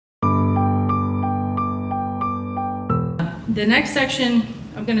The next section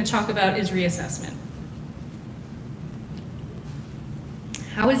I'm going to talk about is reassessment.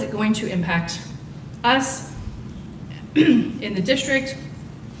 How is it going to impact us in the district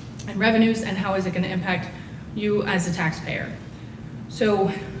and revenues, and how is it going to impact you as a taxpayer? So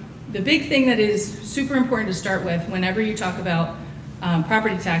the big thing that is super important to start with whenever you talk about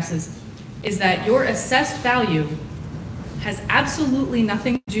property taxes is that your assessed value has absolutely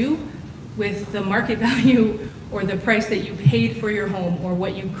nothing to do with the market value or the price that you paid for your home or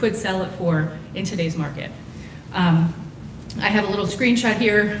what you could sell it for in today's market. I have a little screenshot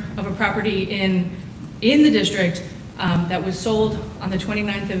here of a property in the district that was sold on the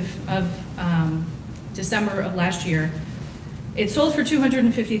 29th of December of last year. It sold for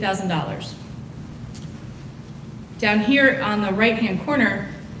 $250,000. Down here on the right-hand corner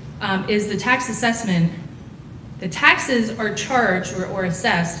is the tax assessment. The taxes are charged or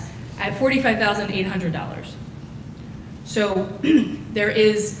assessed at $45,800. So there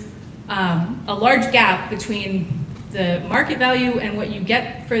is a large gap between the market value and what you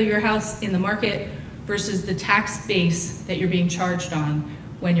get for your house in the market versus the tax base that you're being charged on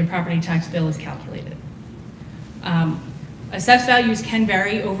when your property tax bill is calculated. Assessed values can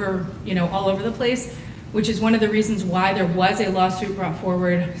vary over, all over the place, which is one of the reasons why there was a lawsuit brought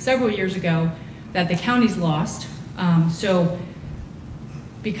forward several years ago that the counties lost. So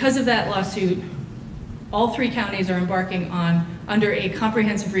because of that lawsuit, all three counties are embarking on under a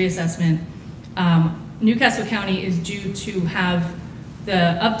comprehensive reassessment. Newcastle County is due to have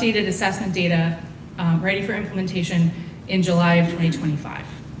the updated assessment data ready for implementation in July of 2025.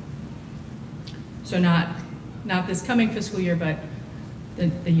 So not this coming fiscal year, but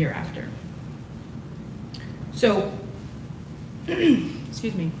the year after. So,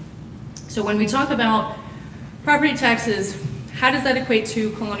 excuse me. So when we talk about property taxes, how does that equate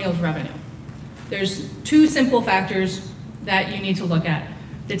to Colonial's revenue? There's two simple factors that you need to look at.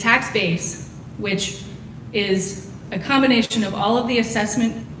 The tax base, which is a combination of all of the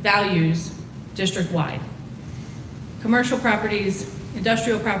assessment values district-wide. Commercial properties,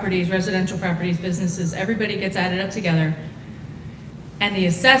 industrial properties, residential properties, businesses, everybody gets added up together. And the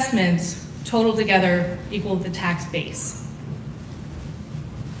assessments total together equal the tax base.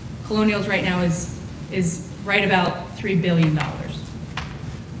 Colonial's right now is right about $3 billion.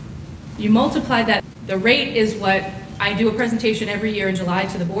 You multiply that, the rate is what, I do a presentation every year in July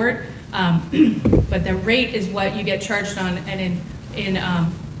to the board, but the rate is what you get charged on, and in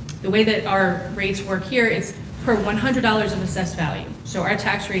the way that our rates work here, it's per $100 of assessed value. So our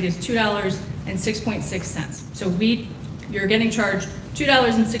tax rate is $2.06. So you're getting charged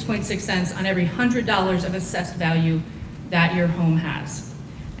 $2.06 on every $100 of assessed value that your home has.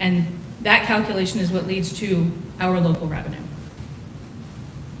 And that calculation is what leads to our local revenue.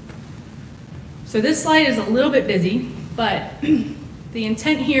 So this slide is a little bit busy, but the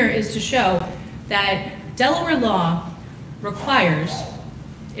intent here is to show that Delaware law requires,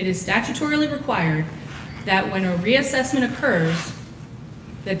 it is statutorily required, that when a reassessment occurs,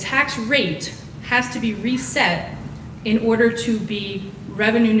 the tax rate has to be reset in order to be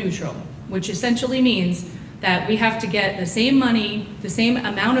revenue neutral, which essentially means that we have to get the same money, the same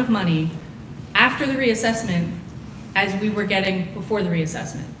amount of money after the reassessment as we were getting before the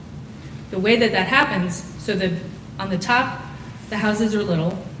reassessment. The way that that happens, so on the top, the houses are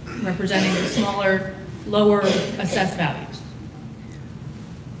little, representing the smaller, lower assessed values.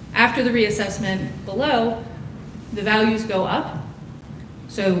 After the reassessment below, the values go up.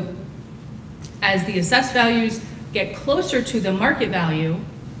 So as the assessed values get closer to the market value,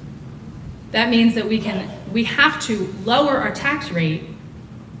 that means that we have to lower our tax rate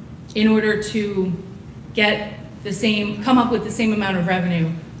in order to get come up with the same amount of revenue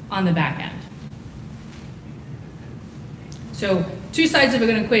on the back end. So two sides of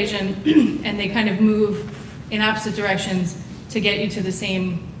an equation, and they kind of move in opposite directions to get you to the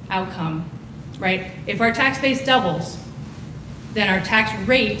same outcome, right? If our tax base doubles, then our tax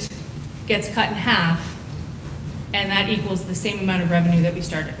rate gets cut in half, and that equals the same amount of revenue that we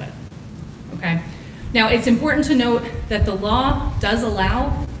started with, okay? Now, it's important to note that the law does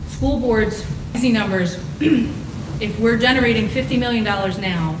allow school boards, easy numbers, if we're generating $50 million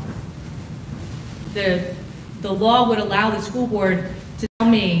now, the law would allow the school board to tell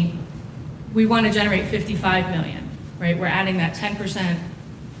me, we want to generate 55 million, right? We're adding that 10%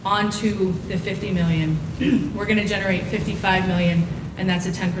 onto the 50 million. We're going to generate 55 million, and that's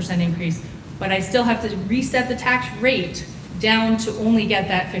a 10% increase. But I still have to reset the tax rate down to only get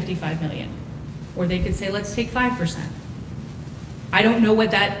that 55 million. Or they could say, let's take 5%. I don't know what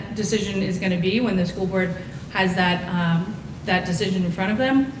that decision is going to be when the school board has that decision in front of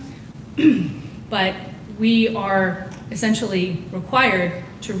them. But we are essentially required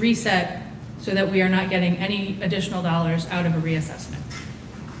to reset so that we are not getting any additional dollars out of a reassessment.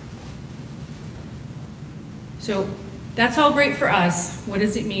 So that's all great for us. What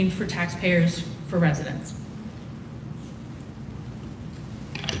does it mean for taxpayers, for residents?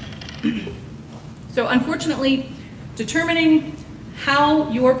 So unfortunately, determining how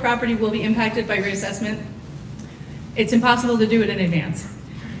your property will be impacted by reassessment, it's impossible to do it in advance.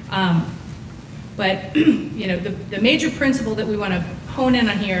 But you know, the major principle that we want to hone in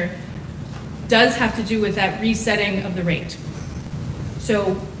on here does have to do with that resetting of the rate.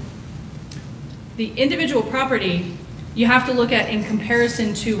 So the individual property, you have to look at in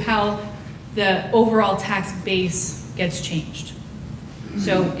comparison to how the overall tax base gets changed.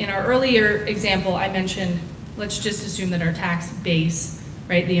 So in our earlier example, I mentioned, let's just assume that our tax base,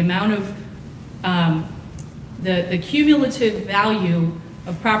 right, the amount of, the cumulative value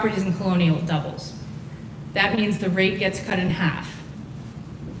of properties in Colonial doubles. That means the rate gets cut in half.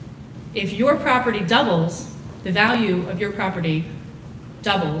 If your property doubles, the value of your property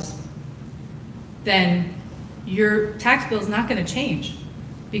doubles, then your tax bill is not going to change,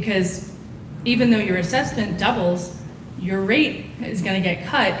 because even though your assessment doubles, your rate is going to get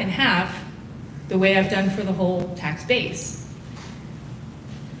cut in half the way I've done for the whole tax base.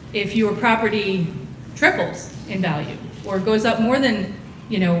 If your property triples in value or goes up more than,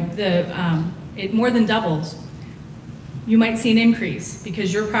 you know, it more than doubles, you might see an increase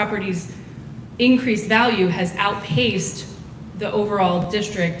because your property's increased value has outpaced the overall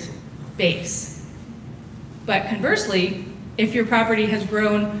district base. But conversely, if your property has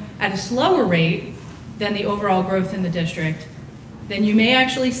grown at a slower rate than the overall growth in the district, then you may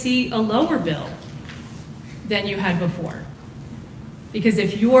actually see a lower bill than you had before. Because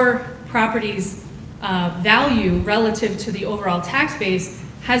if your property's value relative to the overall tax base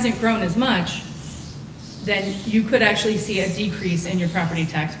hasn't grown as much, then you could actually see a decrease in your property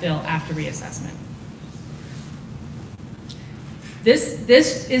tax bill after reassessment. This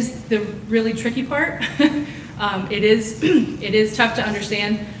is the really tricky part. It is tough to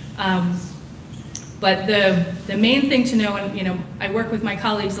understand, but the main thing to know, and you know, I work with my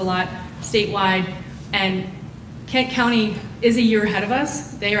colleagues a lot statewide, and Kent County is a year ahead of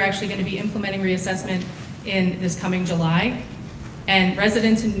us. They are actually going to be implementing reassessment in this coming July. And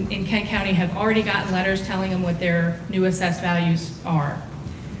residents in Kent County have already gotten letters telling them what their new assessed values are.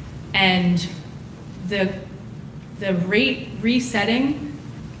 And the rate resetting,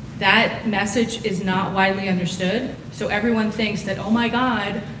 that message is not widely understood. So everyone thinks that, oh my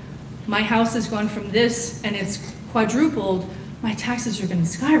God, my house has gone from this and it's quadrupled, my taxes are going to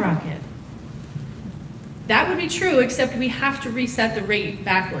skyrocket. That would be true, except we have to reset the rate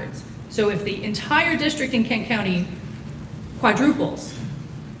backwards. So if the entire district in Kent County quadruples,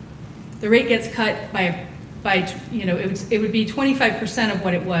 the rate gets cut by you know, it would be 25% of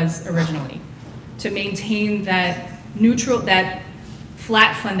what it was originally to maintain that neutral, that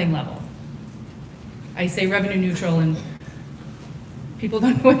flat funding level. I say revenue neutral and people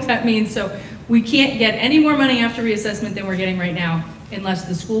don't know what that means. So we can't get any more money after reassessment than we're getting right now unless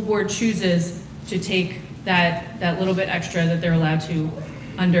the school board chooses to take that little bit extra that they're allowed to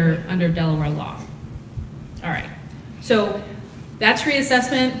under Delaware law. All right, so that's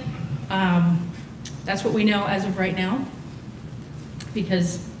reassessment. That's what we know as of right now,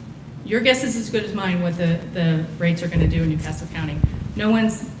 because your guess is as good as mine what the rates are going to do in New Castle County. No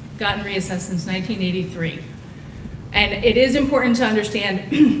one's gotten reassessed since 1983. And it is important to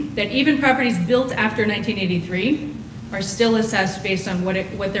understand that even properties built after 1983 are still assessed based on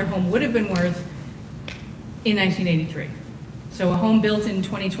what their home would have been worth in 1983. So a home built in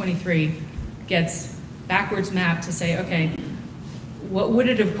 2023 gets backwards mapped to say, okay, what would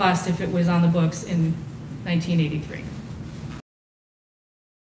it have cost if it was on the books in 1983?